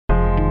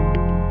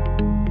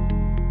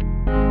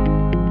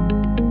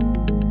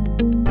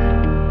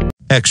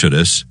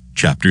Exodus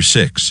chapter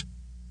 6.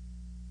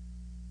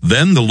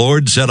 Then the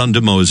Lord said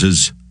unto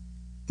Moses,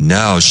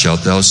 Now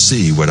shalt thou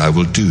see what I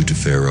will do to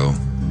Pharaoh.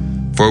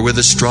 For with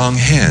a strong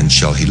hand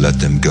shall he let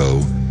them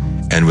go,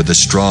 and with a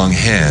strong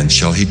hand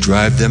shall he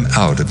drive them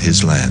out of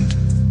his land.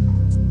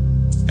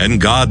 And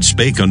God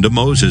spake unto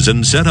Moses,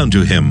 and said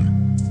unto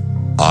him,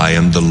 I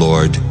am the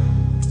Lord,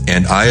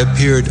 and I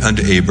appeared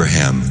unto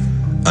Abraham,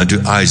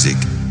 unto Isaac,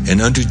 and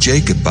unto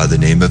Jacob by the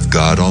name of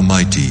God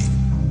Almighty.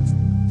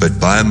 But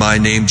by my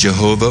name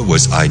Jehovah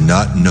was I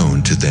not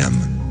known to them.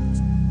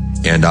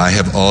 And I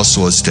have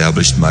also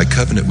established my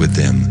covenant with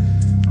them,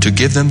 to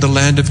give them the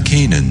land of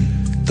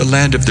Canaan, the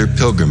land of their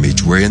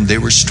pilgrimage wherein they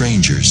were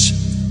strangers.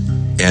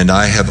 And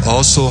I have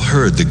also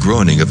heard the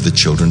groaning of the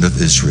children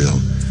of Israel,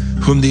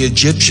 whom the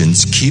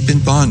Egyptians keep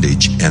in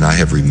bondage, and I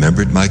have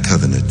remembered my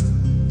covenant.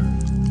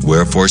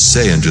 Wherefore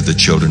say unto the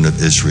children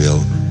of Israel,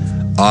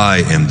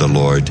 I am the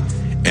Lord,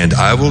 and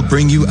I will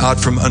bring you out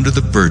from under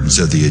the burdens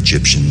of the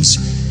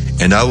Egyptians,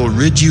 and I will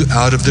rid you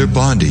out of their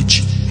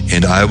bondage,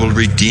 and I will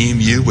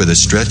redeem you with a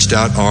stretched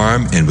out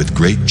arm and with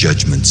great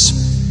judgments.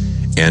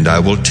 And I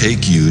will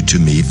take you to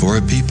me for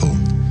a people,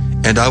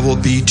 and I will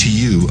be to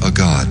you a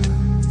God.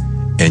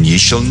 And ye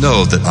shall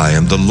know that I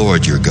am the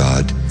Lord your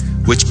God,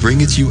 which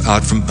bringeth you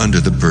out from under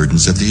the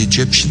burdens of the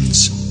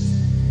Egyptians.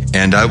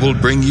 And I will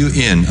bring you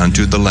in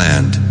unto the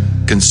land,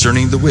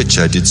 concerning the which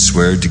I did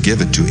swear to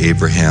give it to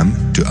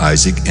Abraham, to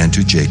Isaac, and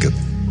to Jacob.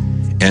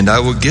 And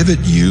I will give it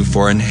you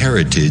for an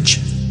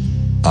heritage.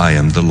 I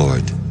am the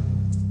Lord.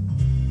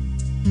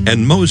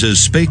 And Moses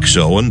spake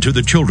so unto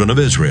the children of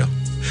Israel.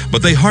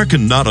 But they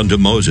hearkened not unto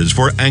Moses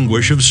for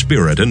anguish of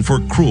spirit and for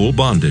cruel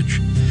bondage.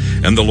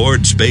 And the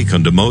Lord spake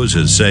unto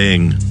Moses,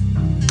 saying,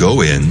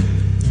 Go in,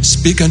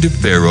 speak unto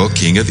Pharaoh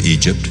king of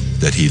Egypt,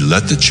 that he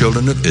let the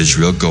children of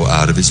Israel go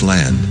out of his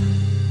land.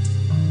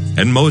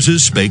 And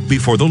Moses spake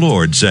before the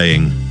Lord,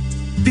 saying,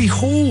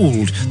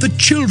 Behold, the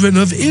children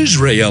of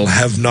Israel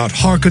have not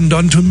hearkened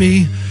unto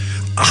me.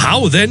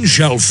 How then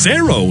shall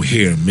Pharaoh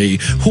hear me,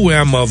 who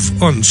am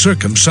of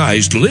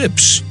uncircumcised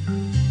lips?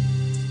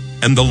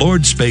 And the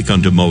Lord spake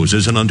unto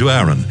Moses and unto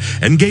Aaron,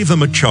 and gave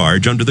them a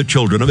charge unto the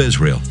children of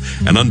Israel,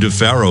 and unto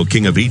Pharaoh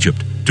king of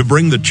Egypt, to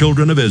bring the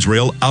children of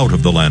Israel out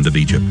of the land of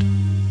Egypt.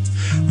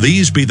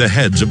 These be the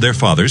heads of their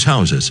fathers'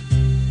 houses.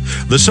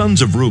 The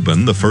sons of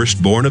Reuben, the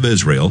firstborn of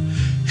Israel,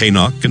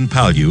 Hanok and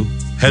Palu,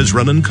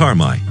 Hezron and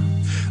Carmi.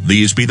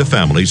 These be the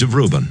families of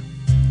Reuben.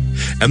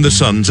 And the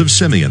sons of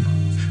Simeon,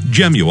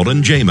 Jemuel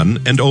and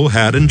Jamin, and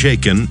Ohad and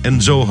Jachin, and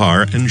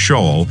Zohar and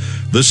Shaul,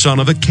 the son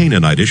of a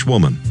Canaanitish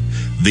woman.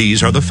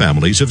 These are the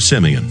families of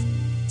Simeon.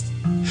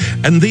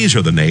 And these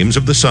are the names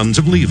of the sons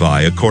of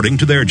Levi according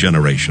to their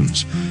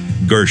generations,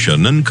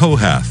 Gershon and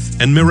Kohath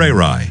and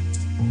Merari.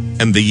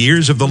 And the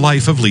years of the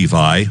life of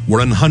Levi were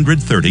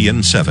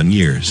 137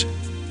 years.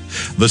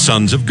 The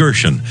sons of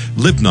Gershon,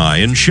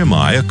 Libni and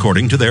Shimei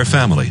according to their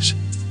families.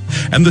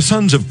 And the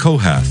sons of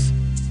Kohath,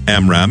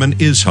 Amram and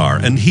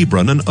Izhar and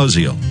Hebron and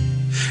Uzziel.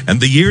 And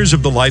the years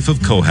of the life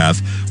of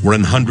Kohath were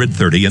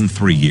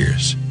 133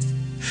 years.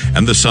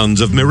 And the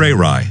sons of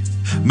Merari,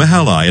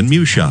 Mahali and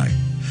Mushi.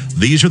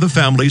 These are the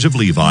families of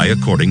Levi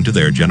according to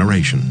their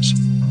generations.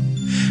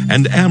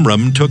 And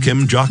Amram took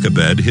him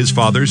Jochebed, his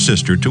father's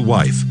sister, to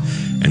wife,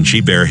 and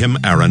she bare him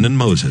Aaron and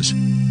Moses.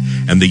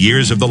 And the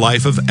years of the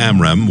life of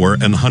Amram were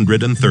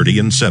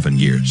 137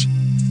 years.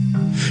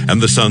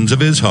 And the sons of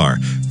Izhar,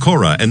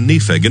 Korah and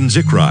Nepheg and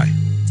Zichri.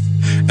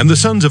 And the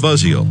sons of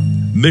Uzziel,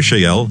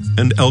 Mishael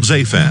and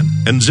Elzaphan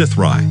and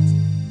Zithri.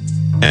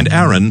 And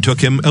Aaron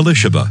took him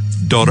Elisheba,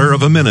 daughter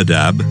of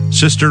Aminadab,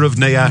 sister of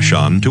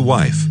Naashon, to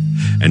wife,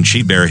 and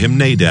she bare him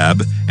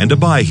Nadab and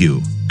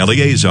Abihu,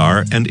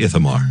 Eleazar and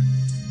Ithamar.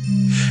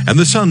 And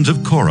the sons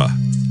of Korah,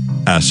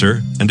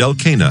 Asher and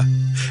Elkanah,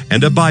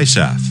 and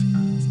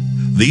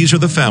Abisaph. These are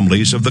the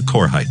families of the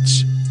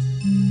Korhites.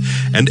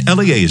 And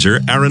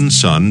Eleazar, Aaron's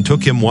son,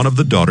 took him one of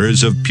the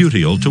daughters of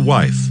Putiel to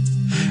wife,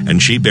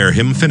 and she bare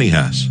him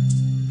Phinehas.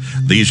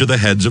 These are the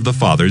heads of the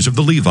fathers of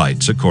the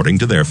Levites according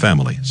to their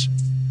families.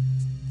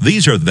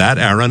 These are that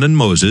Aaron and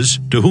Moses,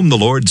 to whom the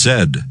Lord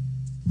said,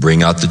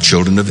 Bring out the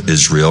children of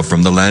Israel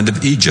from the land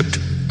of Egypt,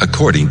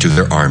 according to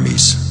their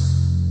armies.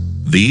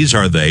 These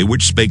are they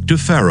which spake to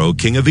Pharaoh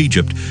king of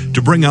Egypt,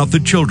 to bring out the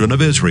children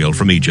of Israel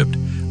from Egypt.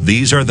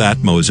 These are that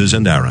Moses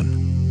and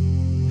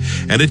Aaron.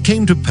 And it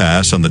came to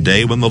pass on the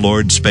day when the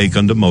Lord spake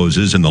unto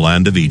Moses in the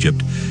land of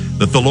Egypt,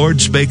 that the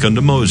Lord spake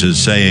unto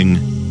Moses, saying,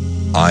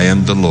 I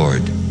am the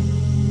Lord.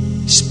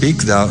 Speak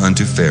thou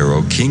unto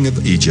Pharaoh king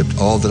of Egypt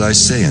all that I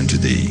say unto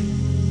thee.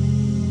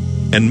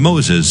 And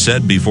Moses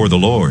said before the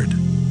Lord,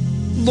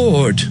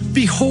 Lord,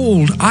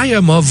 behold, I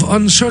am of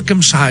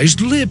uncircumcised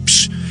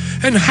lips,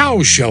 and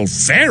how shall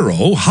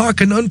Pharaoh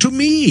hearken unto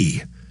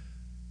me?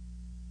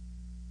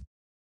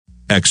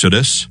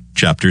 Exodus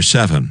chapter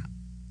 7.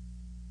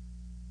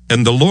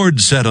 And the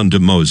Lord said unto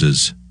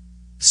Moses,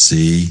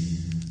 See,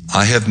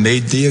 I have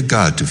made thee a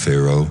god to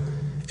Pharaoh,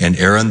 and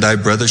Aaron thy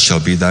brother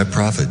shall be thy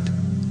prophet.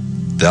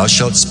 Thou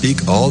shalt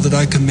speak all that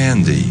I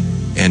command thee,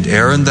 And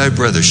Aaron thy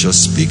brother shall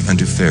speak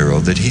unto Pharaoh,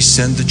 that he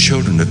send the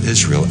children of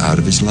Israel out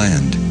of his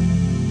land.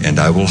 And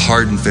I will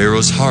harden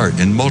Pharaoh's heart,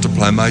 and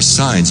multiply my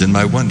signs and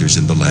my wonders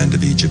in the land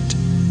of Egypt.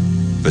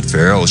 But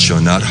Pharaoh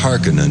shall not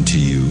hearken unto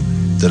you,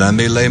 that I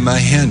may lay my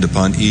hand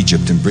upon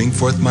Egypt, and bring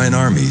forth mine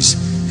armies,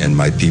 and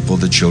my people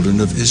the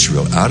children of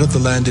Israel out of the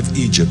land of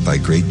Egypt by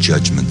great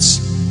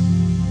judgments.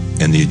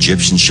 And the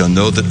Egyptians shall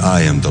know that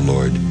I am the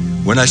Lord,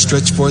 when I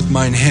stretch forth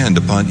mine hand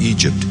upon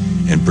Egypt,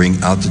 and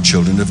bring out the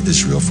children of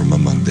Israel from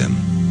among them.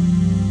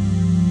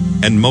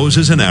 And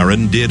Moses and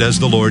Aaron did as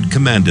the Lord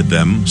commanded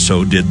them,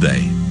 so did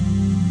they.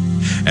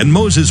 And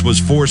Moses was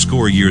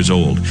 80 years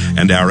old,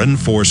 and Aaron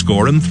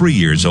 83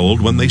 years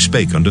old, when they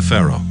spake unto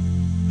Pharaoh.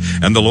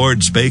 And the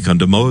Lord spake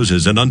unto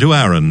Moses and unto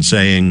Aaron,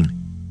 saying,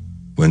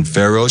 When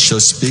Pharaoh shall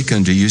speak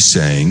unto you,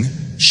 saying,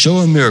 Show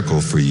a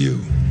miracle for you,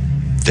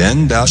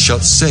 then thou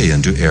shalt say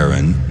unto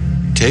Aaron,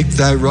 Take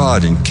thy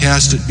rod and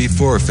cast it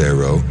before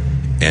Pharaoh,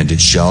 and it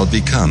shall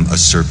become a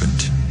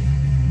serpent.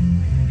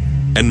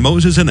 And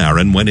Moses and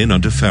Aaron went in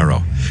unto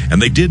Pharaoh,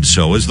 and they did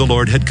so as the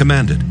Lord had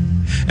commanded.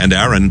 And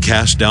Aaron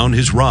cast down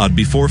his rod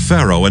before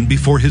Pharaoh and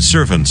before his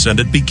servants, and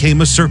it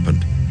became a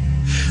serpent.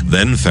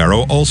 Then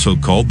Pharaoh also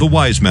called the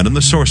wise men and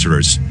the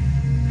sorcerers.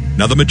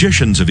 Now the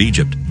magicians of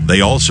Egypt,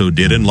 they also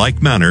did in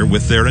like manner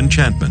with their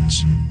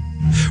enchantments.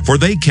 For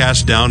they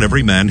cast down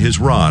every man his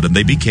rod, and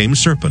they became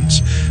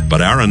serpents.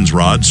 But Aaron's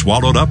rod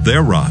swallowed up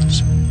their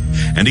rods.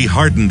 And he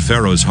hardened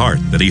Pharaoh's heart,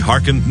 that he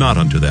hearkened not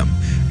unto them,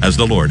 as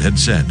the Lord had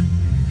said.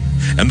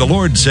 And the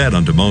Lord said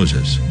unto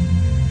Moses,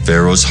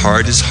 Pharaoh's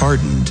heart is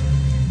hardened,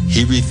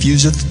 he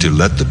refuseth to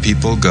let the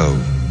people go.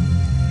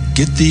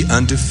 Get thee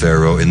unto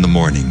Pharaoh in the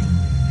morning.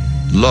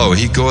 Lo,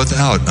 he goeth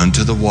out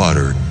unto the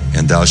water,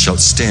 and thou shalt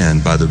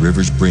stand by the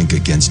river's brink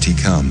against he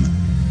come.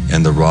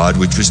 And the rod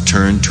which was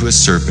turned to a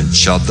serpent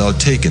shalt thou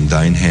take in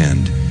thine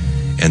hand,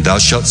 and thou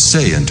shalt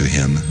say unto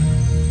him,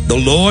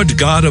 The Lord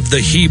God of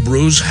the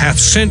Hebrews hath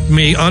sent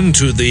me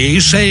unto thee,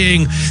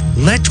 saying,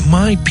 Let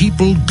my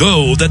people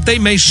go, that they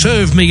may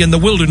serve me in the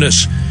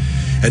wilderness.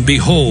 And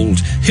behold,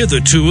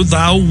 hitherto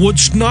thou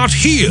wouldst not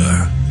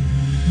hear.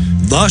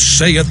 Thus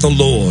saith the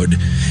Lord,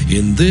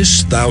 In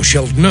this thou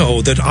shalt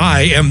know that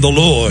I am the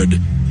Lord.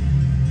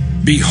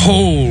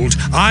 Behold,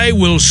 I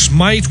will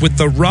smite with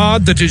the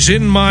rod that is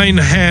in mine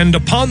hand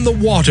upon the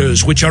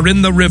waters which are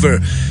in the river,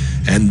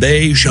 and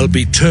they shall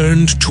be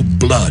turned to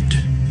blood.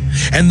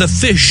 And the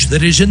fish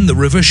that is in the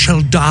river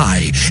shall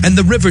die, and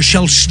the river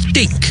shall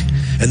stink,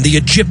 and the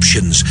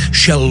Egyptians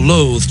shall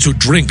loathe to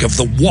drink of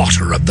the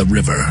water of the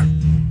river.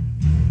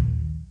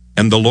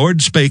 And the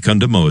Lord spake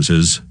unto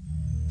Moses,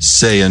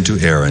 Say unto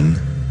Aaron,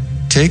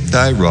 Take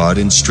thy rod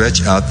and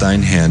stretch out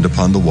thine hand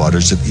upon the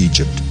waters of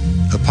Egypt,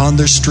 upon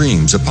their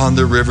streams, upon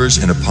their rivers,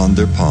 and upon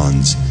their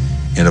ponds,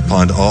 and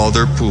upon all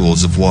their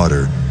pools of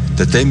water,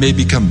 that they may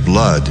become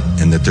blood,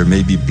 and that there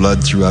may be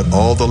blood throughout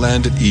all the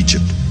land of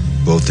Egypt,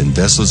 both in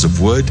vessels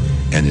of wood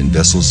and in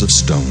vessels of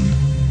stone.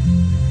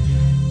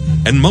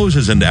 And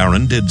Moses and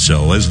Aaron did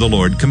so as the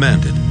Lord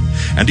commanded.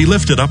 And he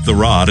lifted up the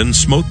rod and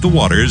smote the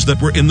waters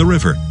that were in the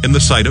river, in the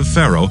sight of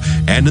Pharaoh,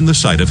 and in the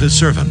sight of his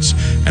servants.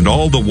 And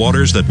all the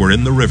waters that were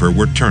in the river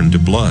were turned to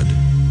blood.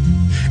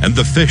 And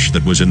the fish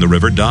that was in the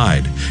river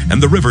died,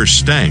 and the river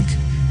stank,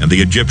 and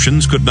the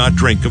Egyptians could not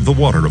drink of the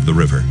water of the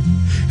river.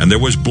 And there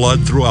was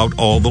blood throughout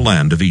all the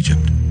land of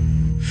Egypt.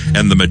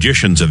 And the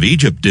magicians of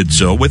Egypt did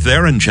so with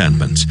their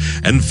enchantments,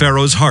 and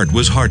Pharaoh's heart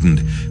was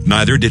hardened,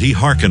 neither did he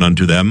hearken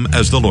unto them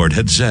as the Lord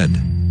had said.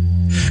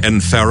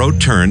 And Pharaoh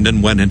turned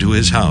and went into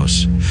his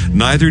house,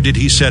 neither did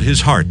he set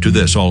his heart to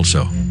this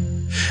also.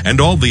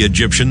 And all the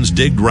Egyptians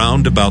digged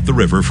round about the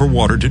river for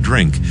water to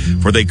drink,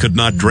 for they could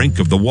not drink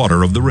of the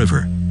water of the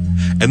river.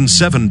 And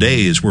 7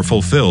 days were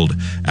fulfilled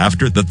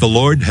after that the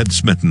Lord had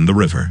smitten the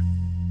river.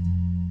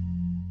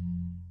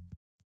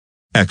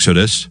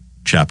 Exodus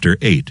chapter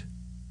 8.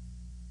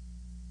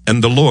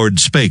 And the Lord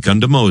spake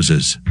unto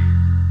Moses,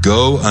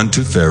 Go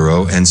unto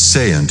Pharaoh, and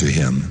say unto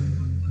him,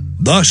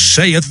 Thus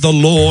saith the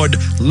Lord,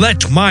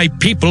 Let my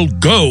people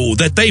go,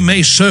 that they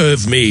may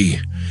serve me.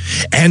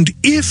 And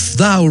if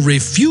thou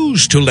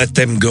refuse to let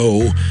them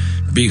go,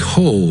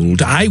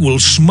 behold, I will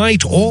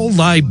smite all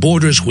thy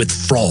borders with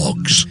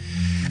frogs,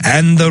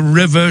 and the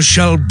river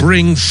shall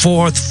bring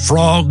forth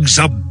frogs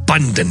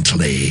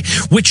abundantly,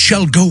 which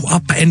shall go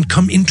up and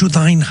come into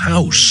thine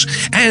house,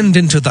 and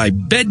into thy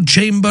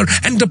bedchamber,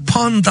 and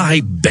upon thy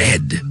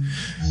bed,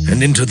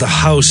 and into the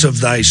house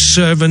of thy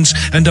servants,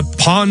 and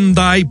upon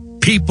thy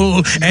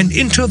people, and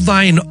into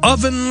thine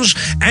ovens,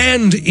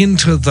 and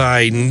into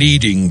thy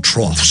kneading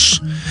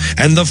troughs.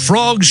 And the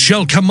frogs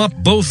shall come up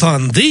both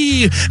on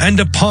thee, and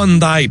upon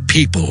thy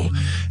people,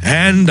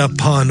 and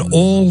upon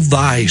all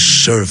thy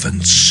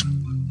servants.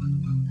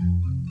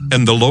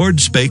 And the Lord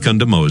spake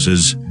unto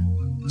Moses,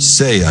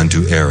 Say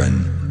unto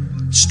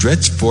Aaron,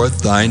 Stretch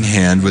forth thine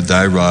hand with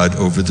thy rod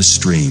over the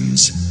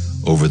streams,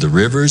 over the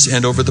rivers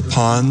and over the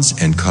ponds,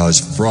 and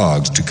cause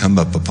frogs to come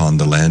up upon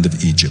the land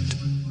of Egypt.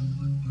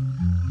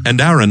 And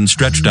Aaron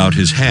stretched out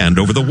his hand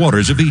over the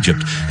waters of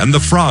Egypt, and the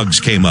frogs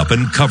came up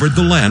and covered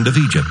the land of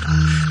Egypt.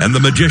 And the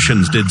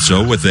magicians did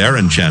so with their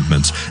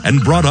enchantments,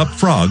 and brought up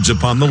frogs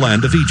upon the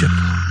land of Egypt.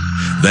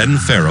 Then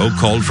Pharaoh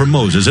called for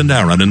Moses and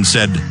Aaron and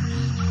said,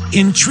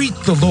 Entreat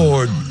the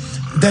Lord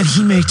that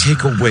he may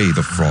take away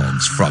the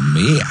frogs from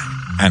me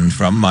and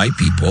from my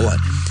people,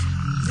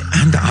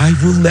 and I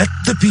will let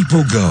the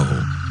people go,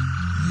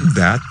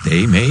 that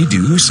they may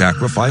do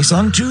sacrifice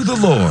unto the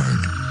Lord.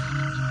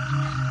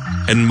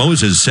 And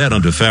Moses said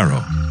unto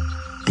Pharaoh,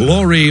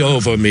 Glory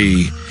over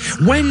me.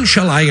 When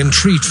shall I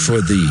entreat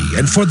for thee,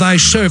 and for thy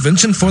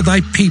servants, and for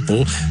thy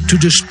people, to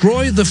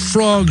destroy the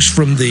frogs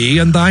from thee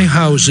and thy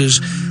houses,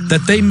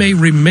 that they may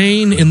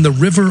remain in the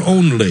river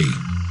only?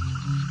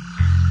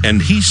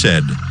 And he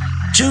said,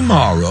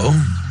 Tomorrow.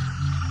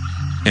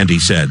 And he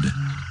said,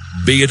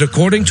 Be it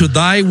according to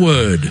thy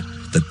word,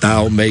 that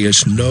thou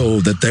mayest know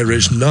that there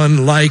is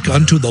none like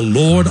unto the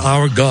Lord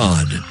our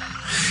God.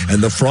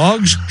 And the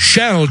frogs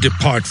shall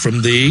depart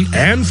from thee,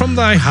 and from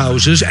thy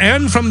houses,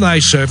 and from thy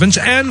servants,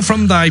 and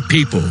from thy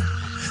people.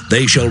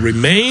 They shall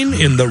remain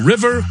in the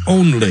river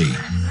only.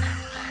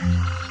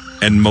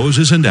 And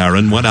Moses and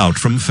Aaron went out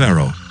from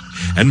Pharaoh.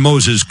 And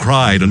Moses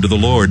cried unto the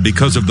Lord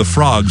because of the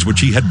frogs which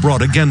he had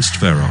brought against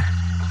Pharaoh.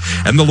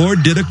 And the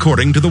Lord did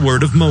according to the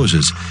word of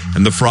Moses,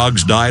 and the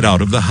frogs died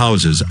out of the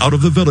houses, out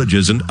of the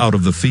villages, and out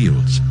of the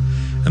fields.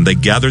 And they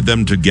gathered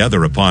them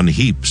together upon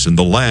heaps, and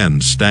the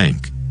land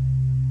stank.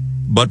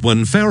 But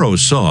when Pharaoh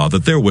saw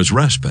that there was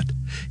respite,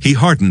 he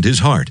hardened his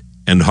heart,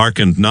 and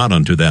hearkened not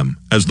unto them,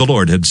 as the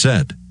Lord had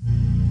said.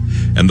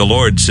 And the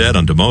Lord said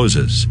unto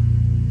Moses,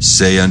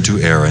 Say unto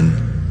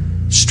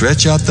Aaron,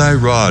 Stretch out thy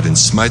rod, and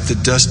smite the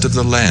dust of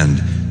the land,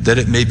 that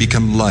it may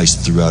become lice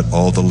throughout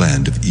all the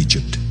land of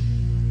Egypt.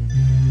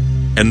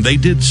 And they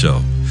did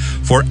so.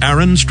 For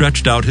Aaron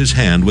stretched out his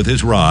hand with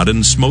his rod,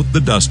 and smote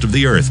the dust of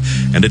the earth,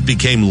 and it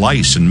became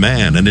lice in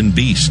man and in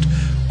beast.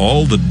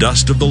 All the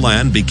dust of the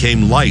land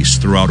became lice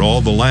throughout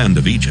all the land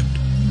of Egypt.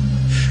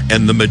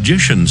 And the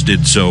magicians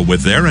did so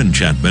with their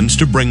enchantments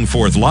to bring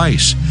forth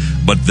lice,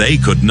 but they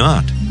could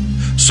not.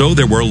 So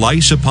there were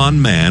lice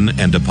upon man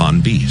and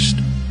upon beast.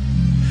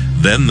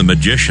 Then the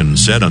magician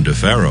said unto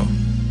Pharaoh,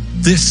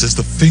 This is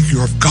the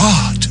finger of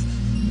God.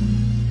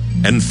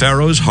 And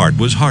Pharaoh's heart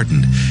was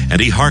hardened,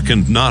 and he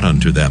hearkened not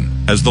unto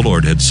them, as the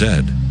Lord had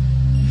said.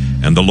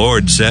 And the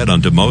Lord said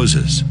unto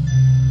Moses,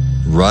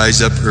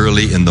 Rise up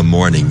early in the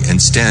morning,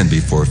 and stand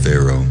before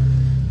Pharaoh.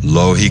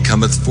 Lo, he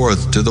cometh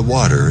forth to the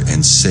water,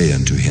 and say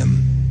unto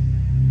him,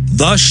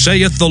 Thus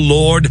saith the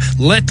Lord,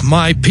 Let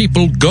my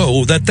people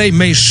go, that they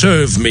may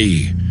serve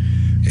me.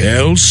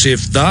 Else,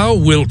 if thou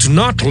wilt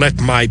not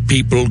let my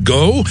people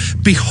go,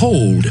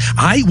 behold,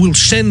 I will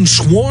send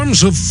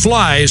swarms of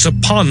flies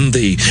upon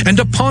thee, and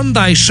upon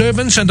thy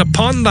servants, and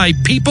upon thy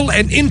people,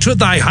 and into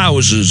thy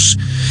houses.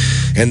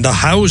 And the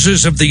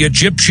houses of the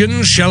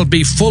Egyptians shall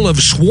be full of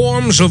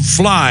swarms of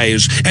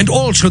flies, and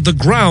also the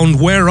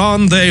ground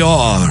whereon they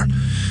are.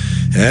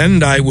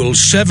 And I will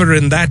sever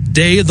in that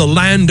day the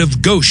land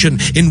of Goshen,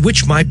 in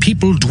which my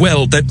people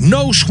dwell, that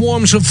no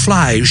swarms of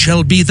flies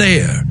shall be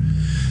there.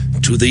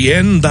 To the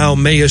end thou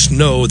mayest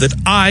know that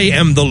I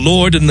am the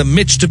Lord in the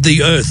midst of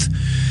the earth,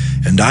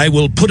 and I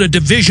will put a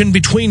division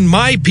between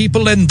my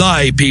people and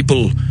thy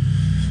people.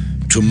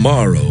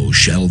 Tomorrow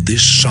shall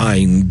this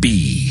sign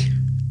be.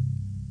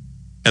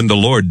 And the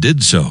Lord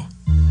did so.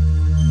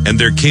 And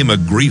there came a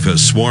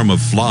grievous swarm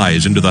of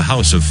flies into the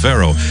house of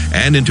Pharaoh,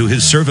 and into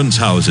his servants'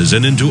 houses,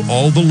 and into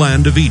all the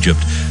land of Egypt.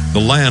 The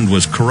land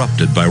was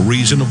corrupted by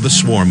reason of the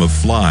swarm of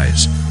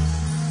flies.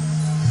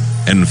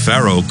 And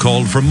Pharaoh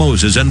called for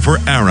Moses and for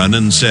Aaron,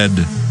 and said,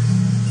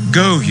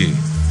 Go ye,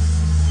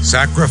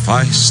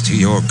 sacrifice to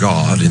your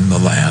God in the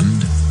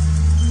land.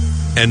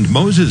 And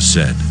Moses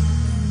said,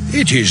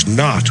 It is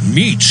not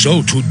meet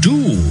so to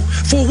do,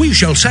 for we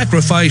shall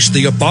sacrifice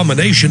the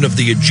abomination of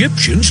the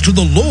Egyptians to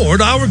the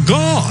Lord our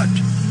God.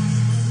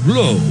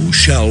 Lo,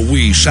 shall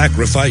we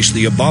sacrifice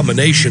the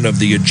abomination of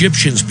the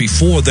Egyptians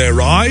before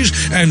their eyes,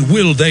 and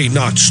will they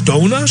not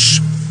stone us?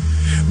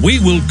 We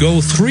will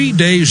go 3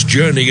 days'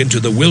 journey into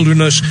the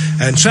wilderness,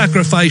 and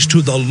sacrifice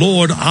to the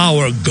Lord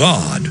our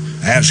God,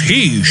 as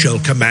he shall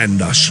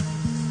command us.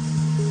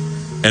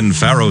 And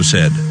Pharaoh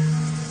said,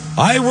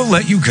 I will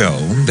let you go,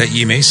 that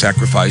ye may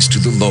sacrifice to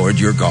the Lord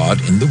your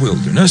God in the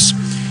wilderness.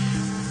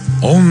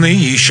 Only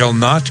ye shall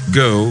not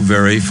go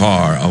very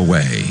far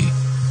away.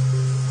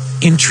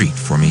 Entreat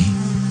for me.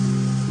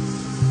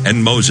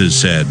 And Moses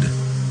said,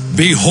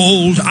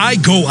 Behold, I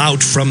go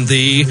out from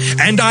thee,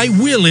 and I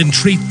will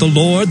entreat the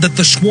Lord that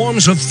the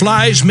swarms of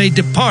flies may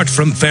depart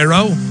from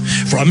Pharaoh,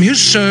 from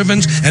his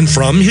servants, and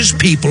from his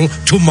people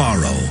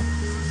tomorrow.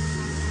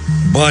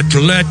 But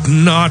let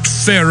not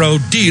Pharaoh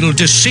deal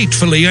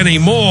deceitfully any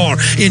more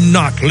in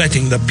not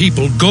letting the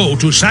people go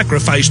to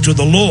sacrifice to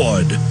the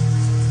Lord.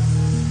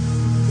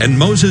 And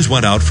Moses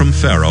went out from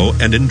Pharaoh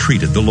and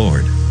entreated the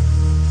Lord.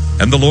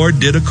 And the Lord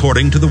did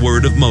according to the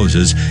word of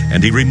Moses,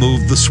 and he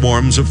removed the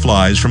swarms of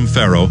flies from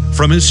Pharaoh,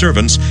 from his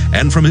servants,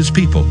 and from his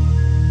people.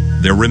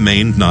 There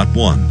remained not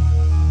one.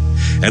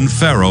 And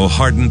Pharaoh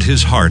hardened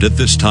his heart at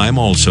this time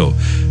also,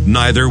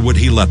 neither would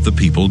he let the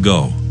people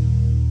go.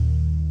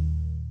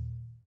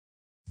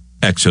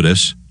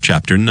 Exodus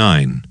chapter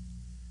 9.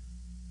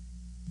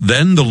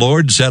 Then the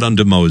Lord said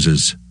unto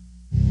Moses,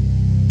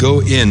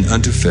 Go in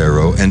unto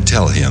Pharaoh, and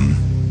tell him,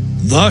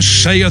 Thus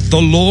saith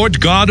the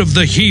Lord God of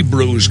the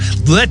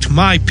Hebrews, Let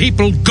my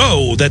people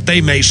go, that they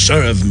may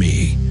serve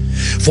me.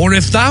 For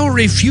if thou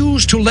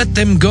refuse to let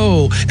them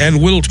go,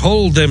 and wilt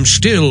hold them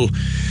still,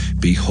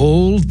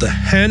 behold, the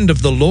hand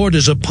of the Lord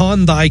is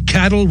upon thy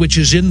cattle which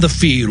is in the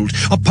field,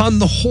 upon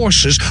the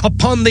horses,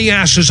 upon the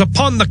asses,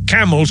 upon the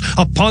camels,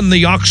 upon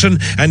the oxen,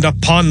 and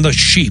upon the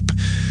sheep.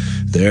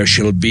 There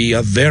shall be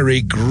a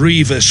very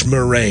grievous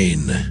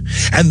murrain.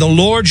 And the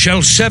Lord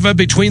shall sever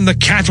between the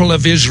cattle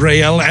of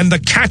Israel and the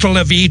cattle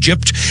of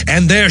Egypt,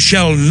 and there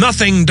shall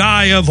nothing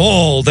die of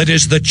all that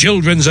is the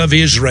children's of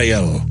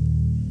Israel.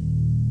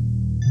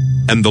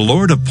 And the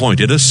Lord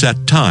appointed a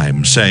set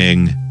time,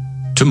 saying,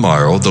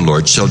 Tomorrow the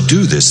Lord shall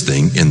do this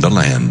thing in the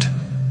land.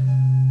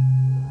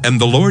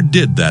 And the Lord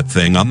did that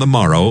thing on the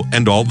morrow,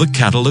 and all the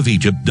cattle of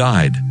Egypt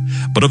died.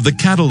 But of the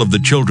cattle of the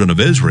children of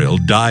Israel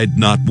died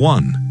not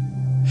one.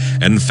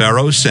 And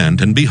Pharaoh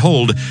sent, and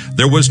behold,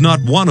 there was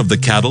not one of the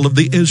cattle of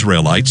the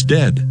Israelites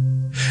dead.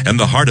 And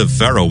the heart of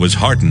Pharaoh was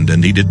hardened,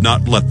 and he did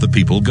not let the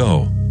people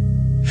go.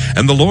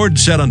 And the Lord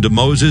said unto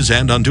Moses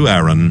and unto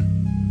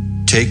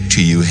Aaron, Take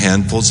to you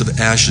handfuls of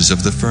ashes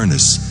of the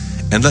furnace,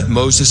 and let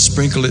Moses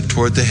sprinkle it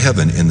toward the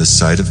heaven in the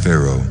sight of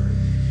Pharaoh.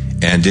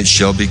 And it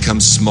shall become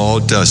small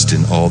dust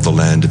in all the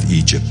land of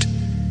Egypt,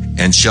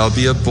 and shall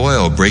be a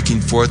boil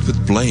breaking forth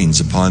with blains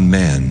upon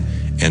man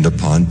and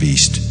upon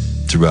beast,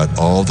 throughout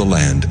all the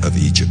land of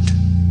Egypt.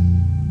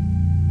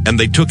 And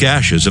they took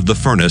ashes of the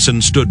furnace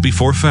and stood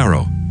before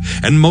Pharaoh.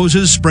 And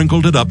Moses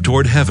sprinkled it up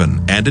toward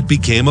heaven, and it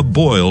became a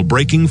boil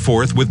breaking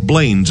forth with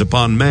blains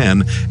upon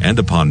man and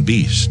upon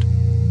beast.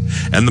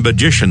 And the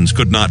magicians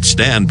could not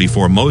stand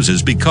before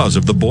Moses because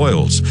of the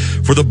boils,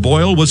 for the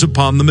boil was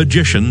upon the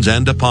magicians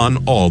and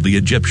upon all the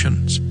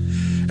Egyptians.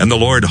 And the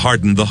Lord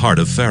hardened the heart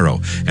of Pharaoh,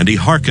 and he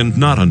hearkened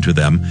not unto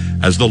them,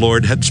 as the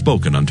Lord had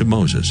spoken unto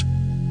Moses.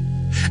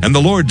 And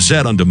the Lord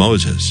said unto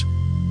Moses,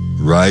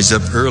 Rise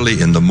up early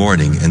in the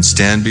morning, and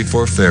stand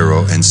before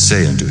Pharaoh, and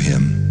say unto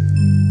him,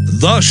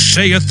 Thus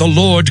saith the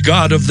Lord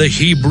God of the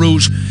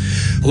Hebrews,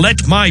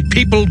 Let my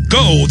people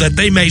go, that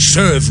they may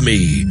serve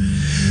me.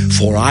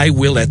 For I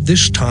will at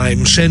this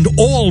time send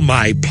all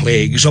my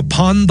plagues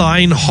upon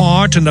thine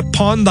heart, and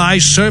upon thy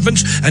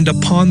servants, and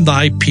upon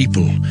thy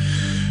people,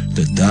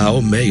 that thou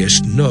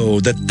mayest know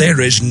that there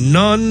is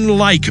none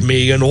like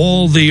me in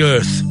all the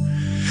earth.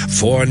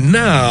 For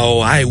now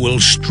I will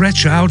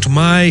stretch out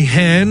my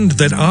hand,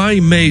 that I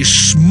may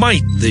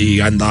smite thee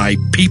and thy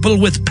people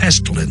with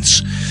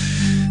pestilence,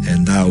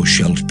 and thou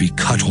shalt be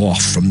cut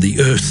off from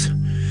the earth.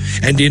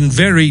 And in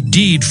very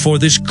deed for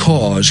this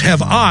cause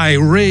have I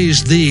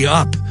raised thee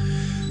up,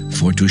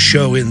 for to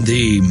show in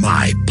thee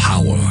my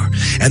power,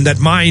 and that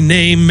my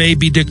name may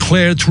be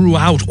declared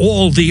throughout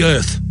all the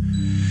earth.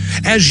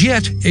 As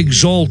yet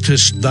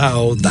exaltest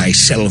thou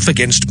thyself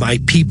against my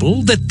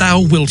people, that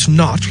thou wilt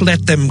not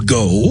let them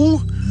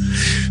go?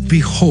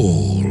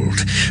 Behold,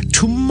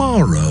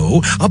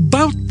 tomorrow,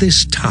 about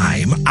this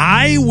time,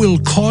 I will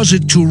cause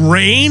it to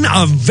rain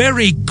a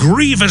very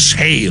grievous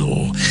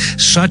hail,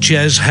 such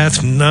as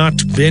hath not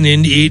been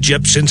in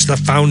Egypt since the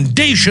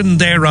foundation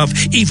thereof,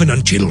 even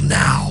until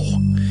now.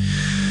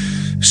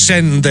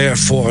 Send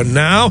therefore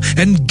now,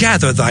 and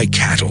gather thy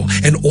cattle,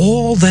 and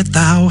all that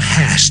thou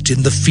hast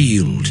in the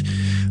field.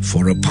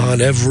 For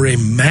upon every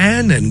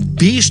man and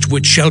beast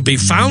which shall be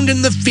found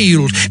in the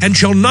field, and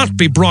shall not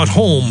be brought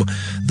home,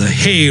 the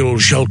hail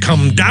shall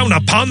come down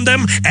upon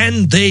them,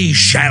 and they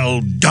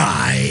shall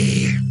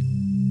die.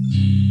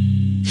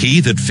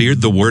 He that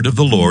feared the word of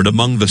the Lord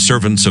among the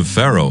servants of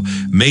Pharaoh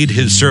made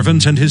his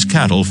servants and his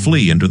cattle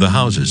flee into the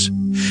houses.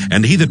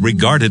 And he that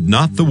regarded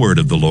not the word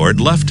of the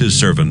Lord left his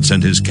servants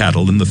and his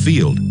cattle in the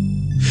field.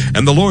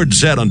 And the Lord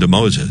said unto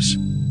Moses,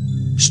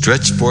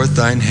 Stretch forth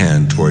thine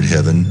hand toward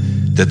heaven,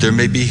 that there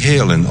may be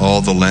hail in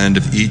all the land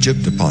of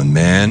Egypt, upon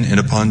man and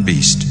upon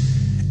beast,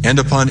 and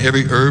upon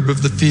every herb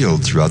of the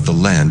field throughout the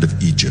land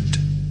of Egypt.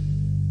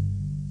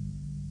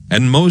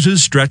 And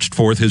Moses stretched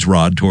forth his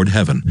rod toward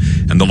heaven,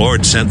 and the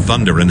Lord sent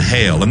thunder and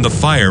hail, and the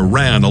fire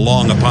ran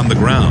along upon the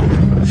ground.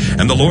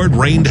 And the Lord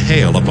rained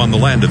hail upon the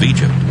land of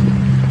Egypt.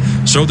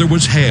 So there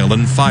was hail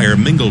and fire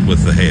mingled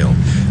with the hail,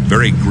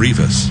 very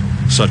grievous,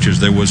 such as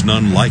there was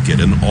none like it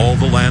in all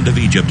the land of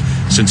Egypt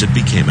since it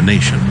became a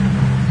nation.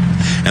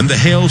 And the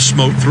hail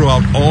smote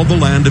throughout all the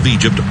land of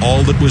Egypt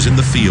all that was in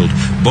the field,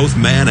 both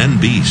man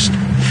and beast.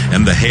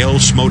 And the hail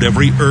smote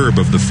every herb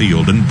of the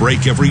field, and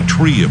brake every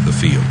tree of the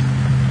field.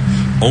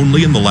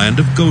 Only in the land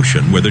of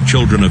Goshen, where the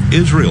children of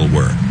Israel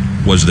were,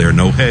 was there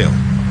no hail.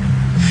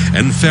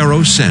 And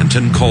Pharaoh sent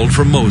and called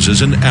for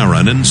Moses and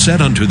Aaron, and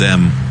said unto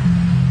them,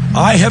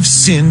 I have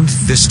sinned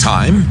this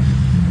time.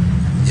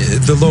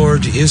 The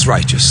Lord is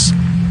righteous,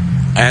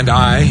 and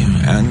I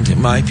and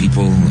my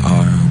people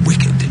are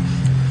wicked.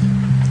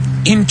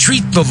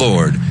 Entreat the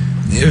Lord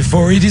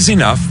For it is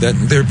enough that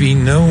there be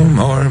no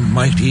more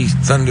mighty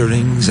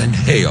thunderings and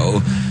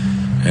hail,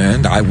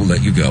 and I will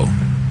let you go,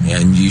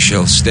 and ye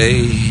shall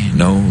stay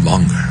no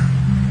longer.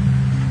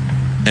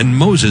 And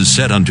Moses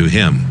said unto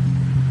him,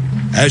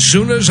 As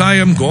soon as I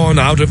am gone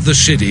out of the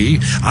city,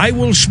 I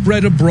will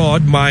spread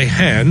abroad my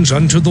hands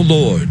unto the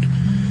Lord.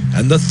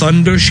 And the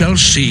thunder shall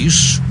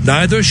cease,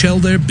 neither shall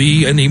there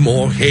be any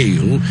more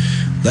hail,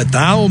 that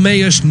thou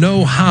mayest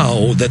know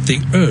how that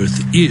the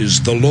earth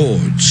is the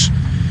Lord's.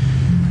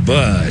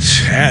 But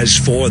as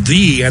for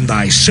thee and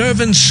thy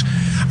servants,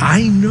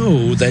 I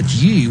know that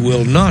ye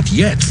will not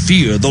yet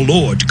fear the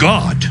Lord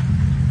God.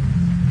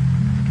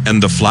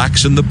 And the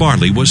flax and the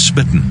barley was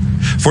smitten,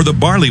 for the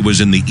barley was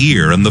in the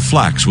ear, and the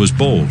flax was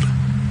bold.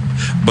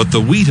 But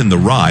the wheat and the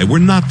rye were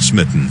not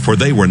smitten, for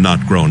they were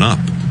not grown up.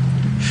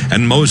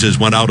 And Moses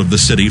went out of the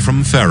city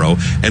from Pharaoh,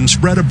 and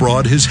spread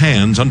abroad his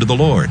hands unto the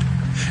Lord.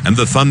 And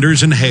the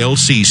thunders and hail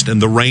ceased,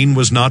 and the rain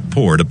was not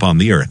poured upon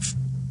the earth.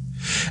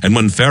 And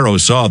when Pharaoh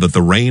saw that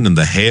the rain and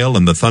the hail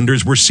and the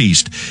thunders were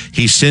ceased,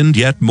 he sinned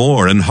yet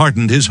more, and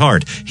hardened his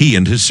heart, he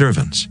and his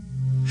servants.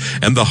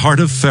 And the heart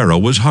of Pharaoh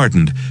was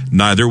hardened,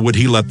 neither would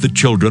he let the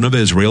children of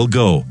Israel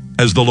go,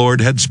 as the Lord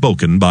had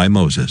spoken by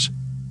Moses.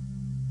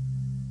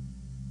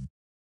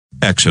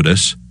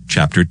 Exodus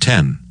chapter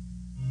 10.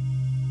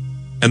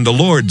 And the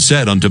Lord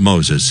said unto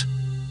Moses,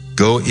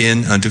 Go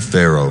in unto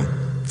Pharaoh,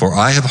 for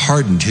I have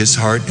hardened his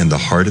heart and the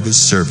heart of his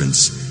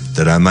servants,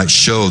 that I might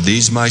show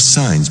these my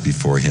signs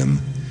before him,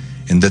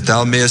 and that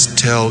thou mayest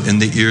tell in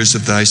the ears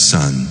of thy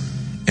son,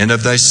 and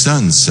of thy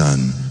son's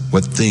son,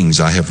 what things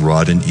I have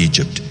wrought in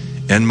Egypt,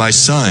 and my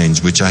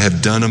signs which I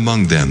have done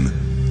among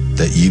them,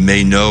 that ye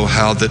may know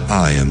how that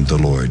I am the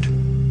Lord.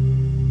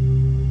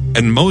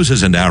 And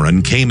Moses and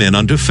Aaron came in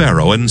unto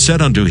Pharaoh, and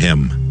said unto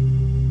him,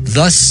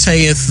 Thus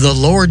saith the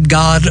Lord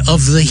God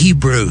of the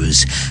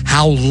Hebrews,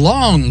 How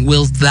long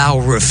wilt thou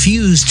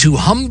refuse to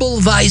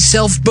humble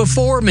thyself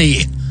before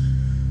me?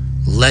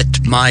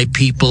 Let my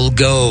people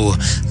go,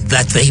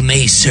 that they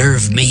may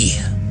serve me.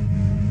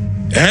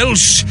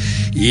 Else,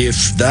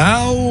 if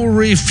thou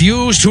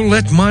refuse to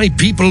let my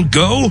people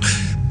go,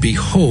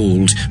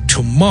 behold,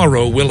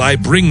 tomorrow will I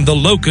bring the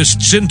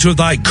locusts into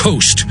thy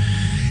coast,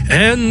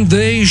 and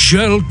they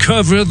shall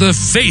cover the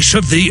face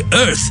of the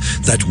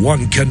earth, that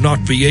one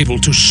cannot be able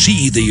to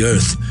see the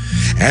earth.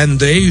 And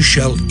they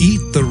shall eat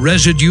the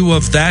residue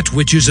of that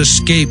which is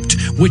escaped,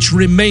 which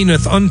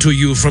remaineth unto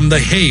you from the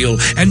hail,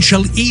 and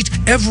shall eat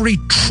every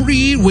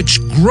tree which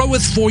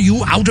groweth for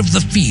you out of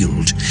the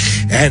field.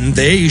 And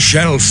they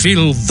shall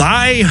fill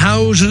thy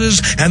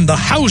houses, and the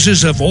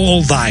houses of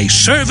all thy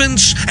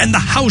servants, and the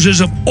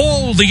houses of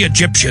all the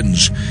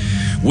Egyptians,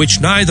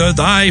 which neither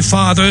thy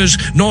fathers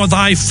nor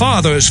thy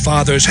fathers'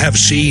 fathers have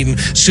seen,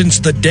 since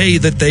the day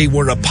that they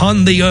were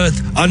upon the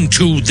earth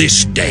unto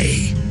this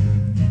day.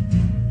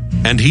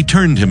 And he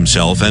turned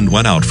himself and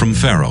went out from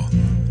Pharaoh.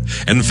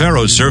 And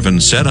Pharaoh's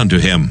servants said unto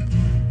him,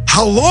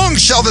 How long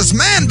shall this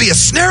man be a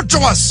snare to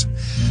us?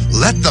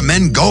 Let the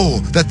men go,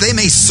 that they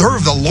may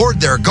serve the Lord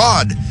their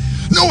God.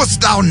 Knowest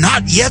thou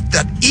not yet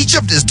that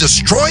Egypt is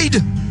destroyed?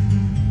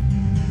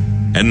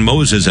 And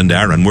Moses and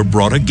Aaron were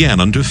brought again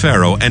unto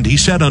Pharaoh, and he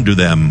said unto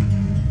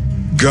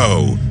them,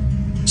 Go,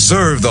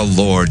 serve the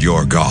Lord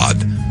your God.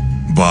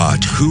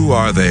 But who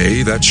are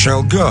they that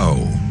shall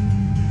go?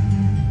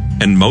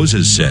 And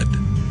Moses said,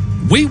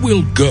 We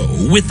will go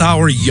with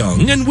our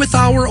young and with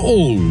our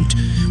old,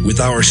 with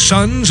our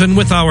sons and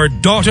with our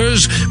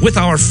daughters, with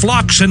our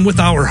flocks and with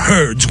our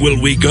herds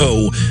will we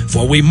go,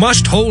 for we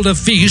must hold a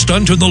feast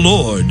unto the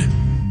Lord.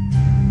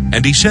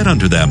 And he said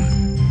unto them,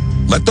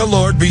 Let the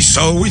Lord be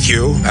so with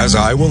you, as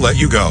I will let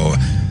you go.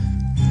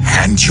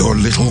 And your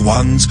little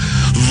ones,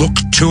 look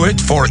to it,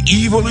 for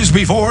evil is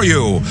before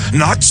you.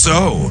 Not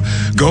so.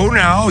 Go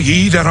now,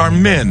 ye that are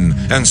men,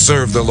 and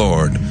serve the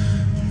Lord,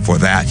 for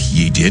that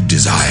ye did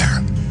desire.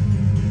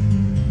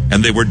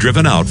 And they were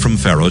driven out from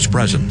Pharaoh's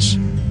presence.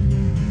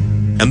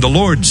 And the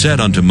Lord said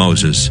unto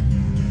Moses,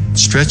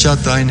 Stretch out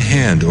thine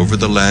hand over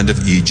the land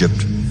of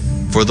Egypt,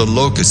 for the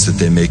locusts, that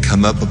they may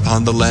come up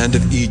upon the land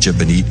of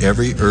Egypt, and eat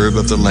every herb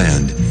of the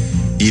land,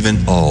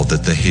 even all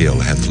that the hail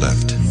hath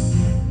left.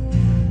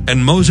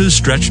 And Moses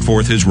stretched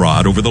forth his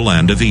rod over the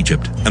land of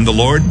Egypt, and the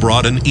Lord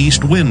brought an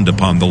east wind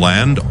upon the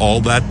land all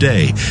that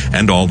day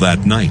and all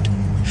that night.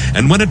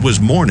 And when it was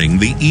morning,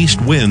 the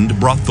east wind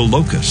brought the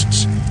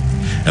locusts.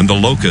 And the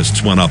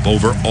locusts went up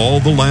over all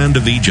the land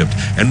of Egypt,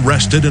 and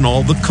rested in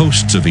all the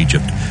coasts of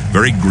Egypt.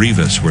 Very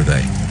grievous were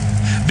they.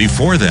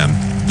 Before them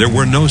there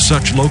were no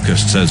such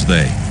locusts as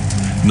they,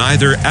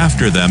 neither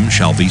after them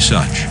shall be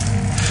such.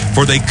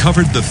 For they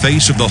covered the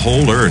face of the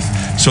whole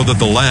earth, so that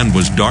the land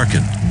was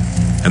darkened.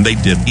 And they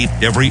did eat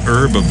every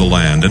herb of the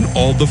land, and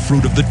all the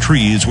fruit of the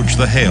trees which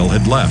the hail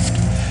had left.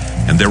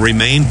 And there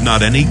remained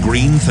not any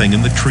green thing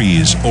in the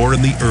trees, or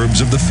in the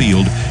herbs of the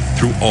field,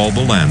 through all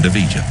the land of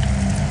Egypt.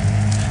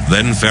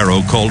 Then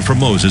Pharaoh called for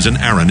Moses and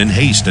Aaron in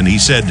haste, and he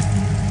said,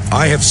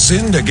 I have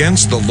sinned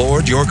against the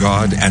Lord your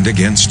God, and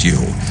against you.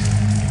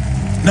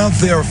 Now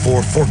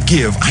therefore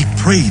forgive, I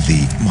pray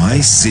thee,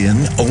 my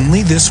sin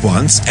only this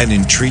once, and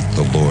entreat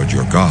the Lord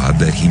your God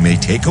that he may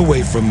take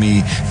away from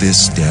me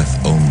this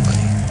death only.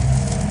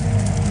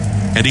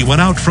 And he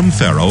went out from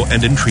Pharaoh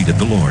and entreated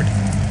the Lord.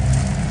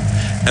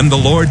 And the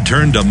Lord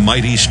turned a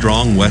mighty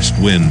strong west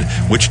wind,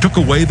 which took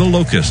away the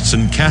locusts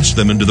and cast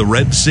them into the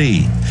Red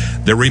Sea.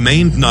 There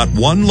remained not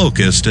one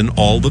locust in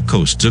all the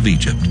coasts of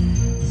Egypt.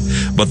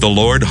 But the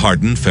Lord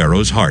hardened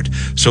Pharaoh's heart,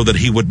 so that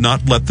he would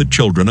not let the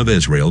children of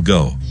Israel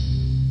go.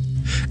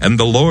 And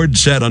the Lord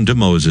said unto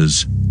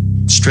Moses,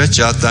 Stretch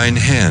out thine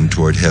hand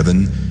toward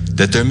heaven,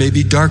 that there may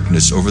be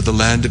darkness over the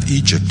land of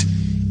Egypt,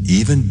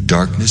 even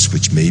darkness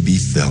which may be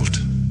felt.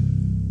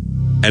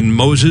 And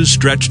Moses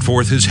stretched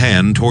forth his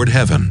hand toward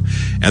heaven,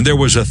 and there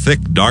was a thick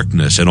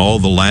darkness in all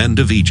the land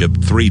of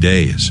Egypt 3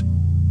 days.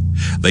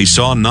 They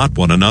saw not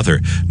one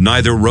another,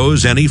 neither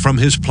rose any from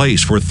his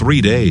place for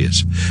 3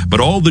 days.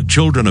 But all the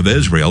children of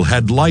Israel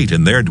had light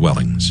in their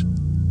dwellings.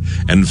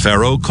 And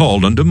Pharaoh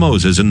called unto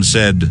Moses and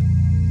said,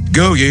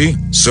 Go ye,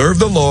 serve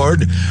the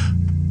Lord,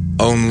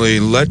 only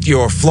let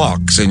your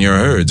flocks and your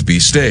herds be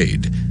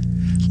stayed.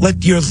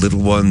 Let your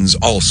little ones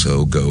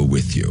also go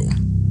with you.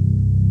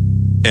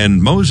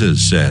 And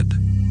Moses said,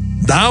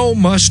 Thou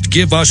must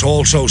give us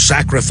also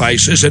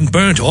sacrifices and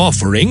burnt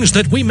offerings,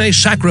 that we may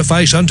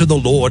sacrifice unto the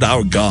Lord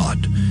our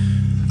God.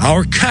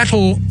 Our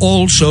cattle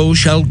also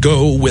shall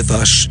go with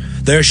us.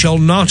 There shall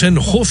not an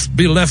hoof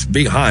be left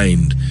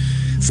behind.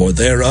 For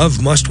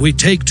thereof must we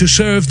take to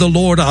serve the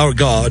Lord our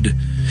God.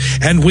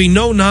 And we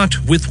know not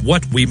with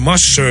what we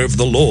must serve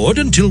the Lord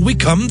until we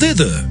come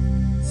thither.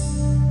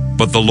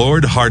 But the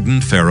Lord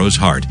hardened Pharaoh's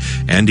heart,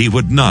 and he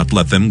would not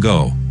let them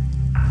go.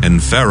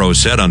 And Pharaoh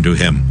said unto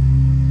him,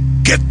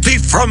 Get thee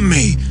from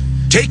me!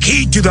 Take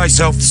heed to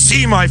thyself,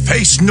 see my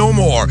face no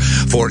more,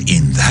 for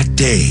in that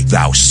day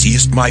thou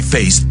seest my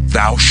face,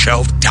 thou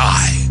shalt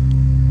die.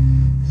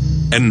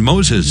 And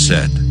Moses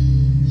said,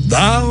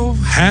 Thou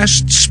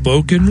hast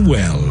spoken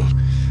well.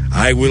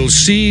 I will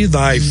see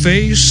thy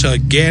face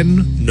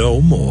again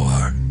no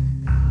more.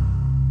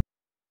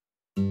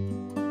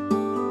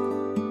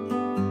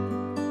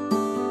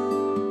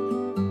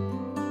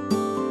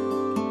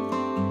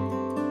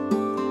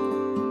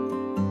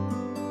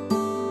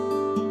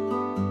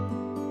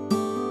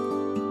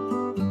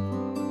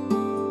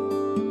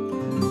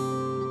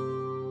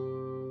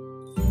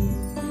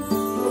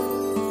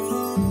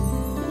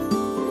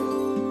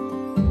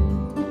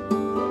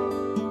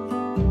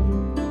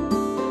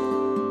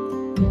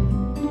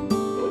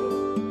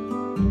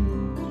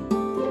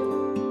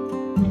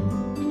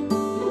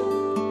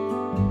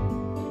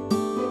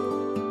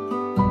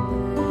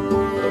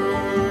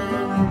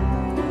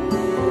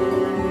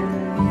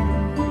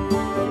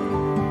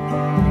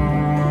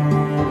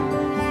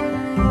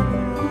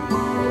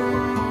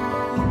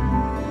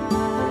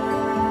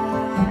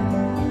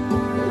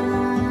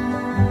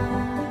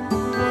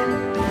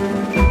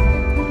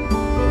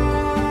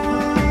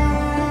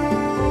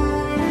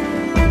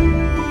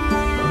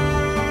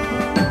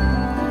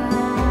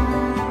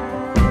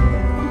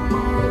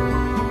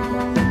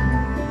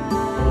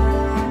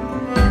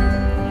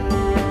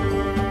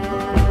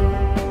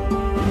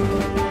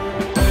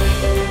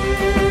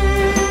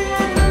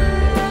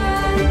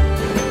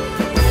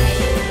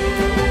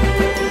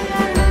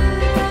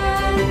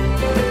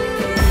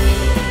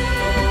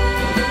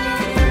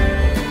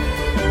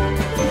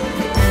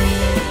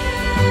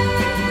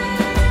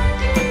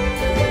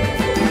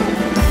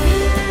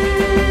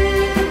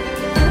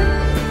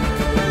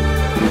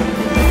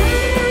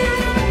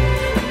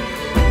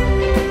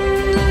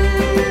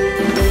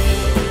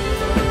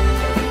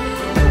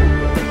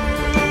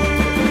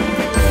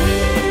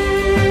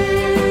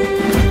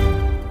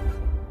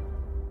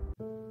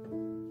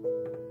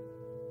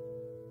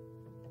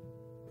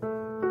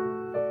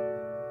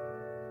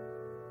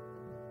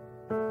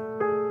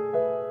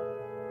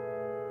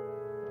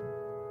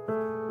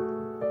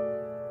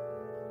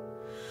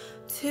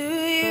 To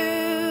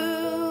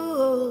you,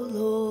 O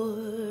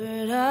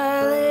Lord,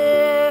 I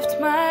lift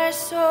my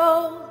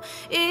soul.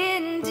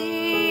 In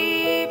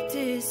deep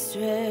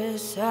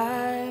distress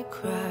I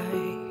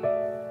cry.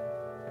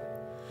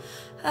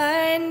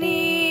 I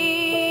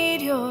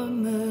need your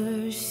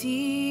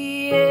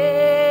mercy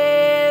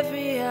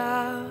every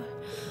hour.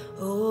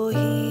 Oh,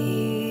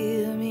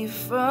 heal me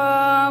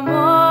from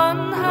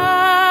on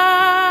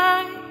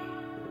high.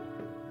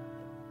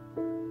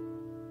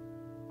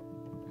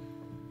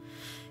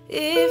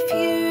 If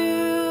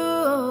you,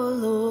 O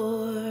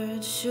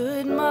Lord,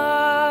 should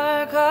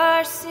mark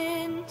our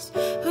sins,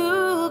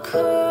 who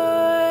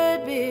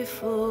could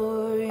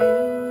before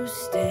you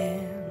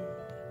stand?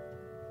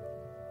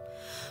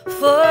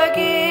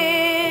 Forgive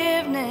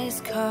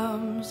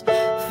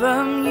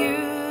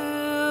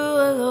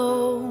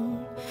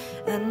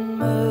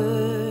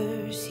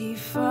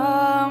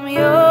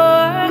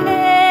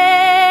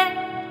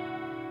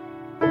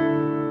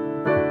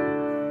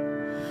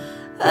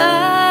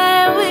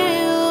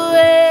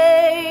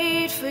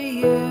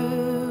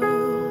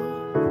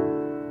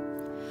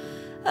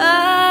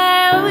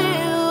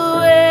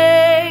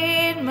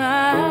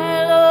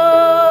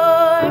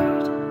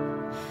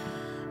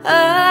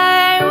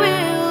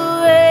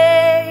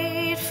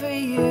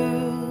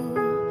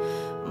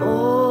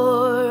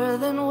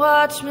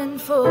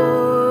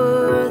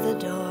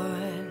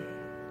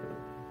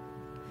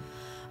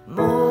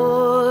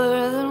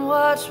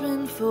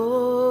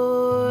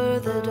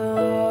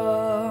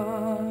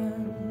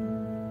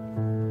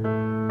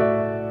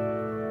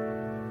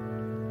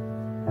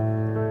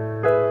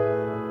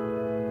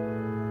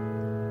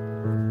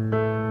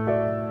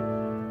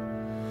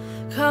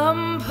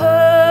Come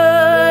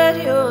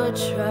put your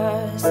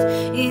trust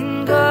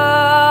in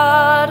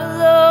God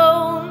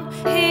alone.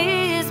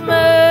 His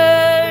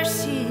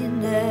mercy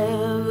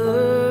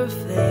never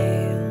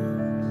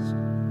fails.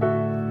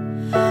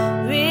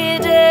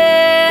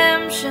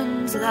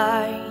 Redemption's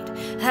light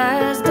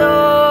has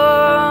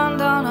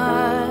dawned on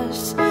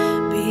us.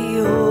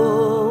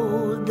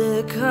 Behold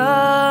the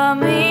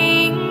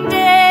coming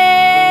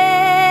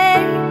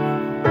day.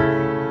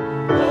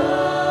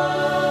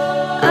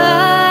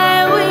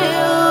 I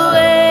will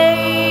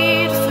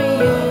wait for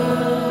you.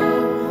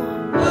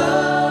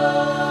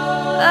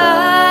 I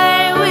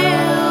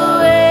will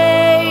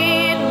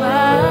wait,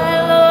 my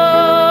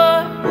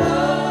Lord.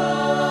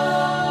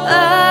 I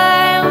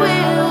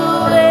will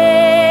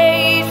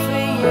wait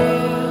for you,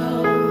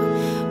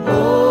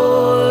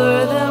 more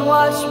than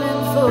watchmen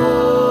for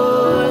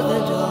the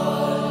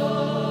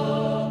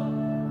dawn.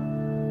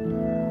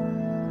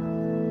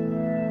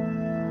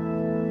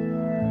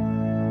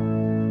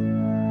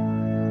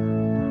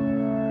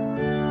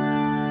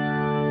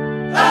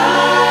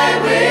 I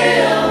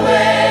will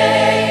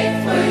wait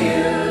for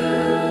you.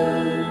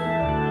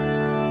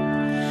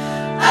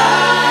 I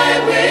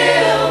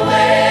will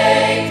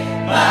wait,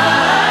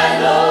 my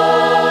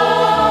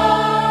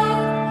Lord.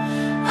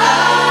 I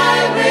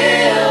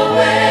will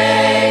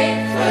wait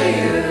for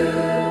you,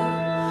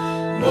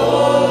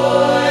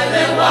 more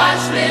than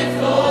watchmen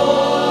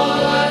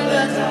for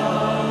the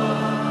dawn.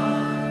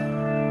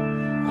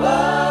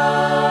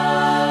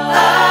 I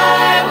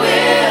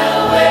will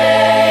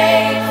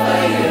wait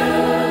for you.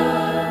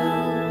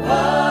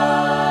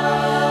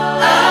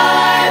 I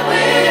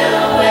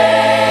will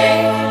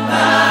wait,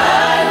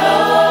 my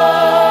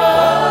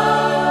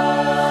Lord.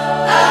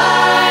 I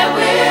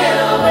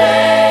will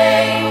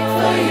wait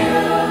for you,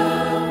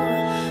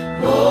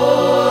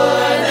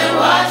 more than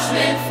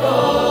watchmen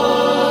for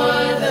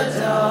the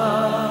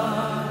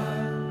dawn.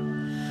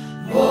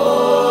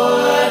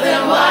 More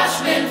than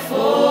watchmen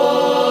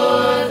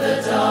for the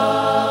dawn.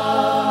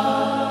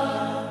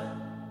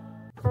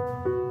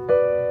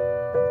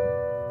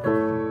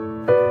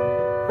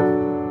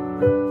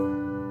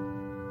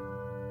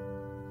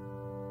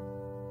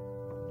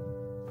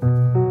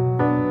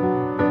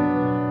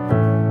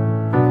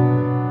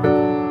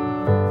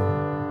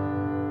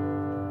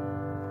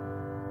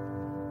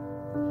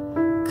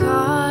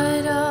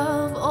 God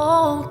of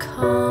all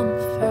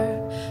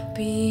comfort,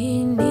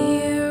 be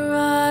near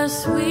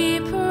us, we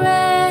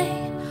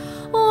pray.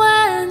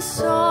 When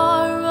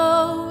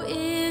sorrow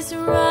is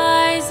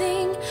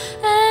rising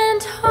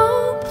and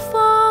hope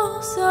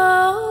falls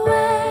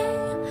away,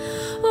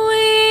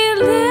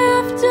 we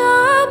lift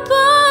up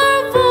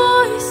our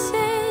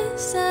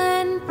voices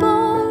and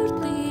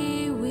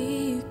boldly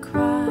we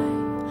cry.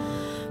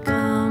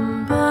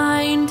 Come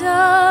bind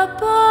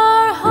up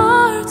our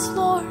hearts,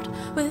 Lord,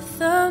 with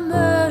the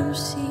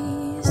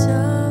mercies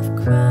of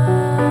Christ.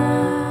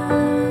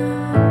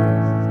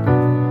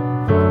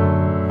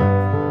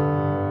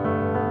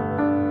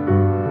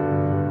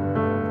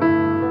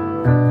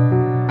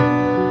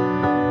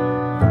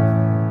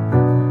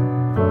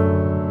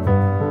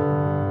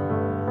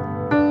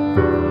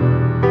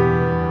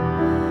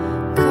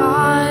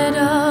 God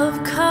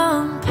of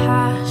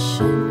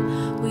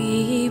compassion,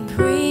 we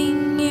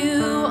bring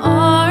you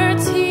our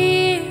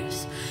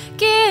tears.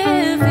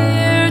 Give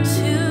ear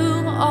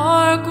to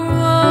our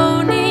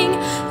groaning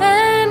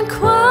and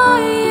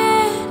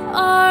quiet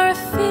our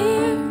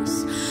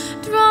fears.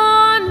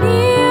 Draw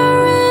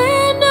near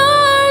in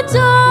our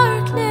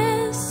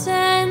darkness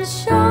and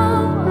show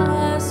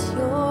us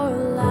your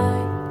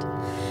light,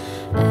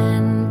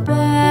 and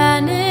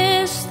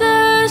banish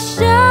the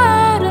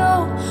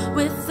shadow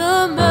with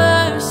the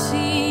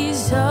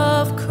mercies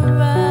of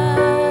Christ.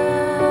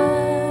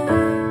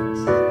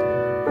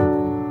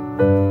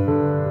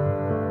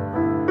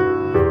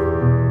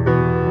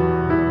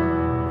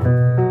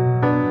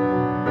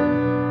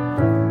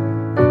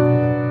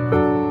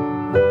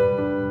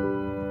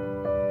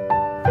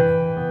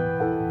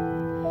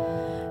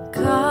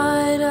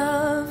 God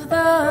of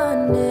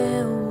the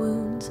nail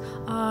wounds,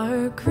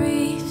 our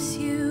griefs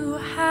you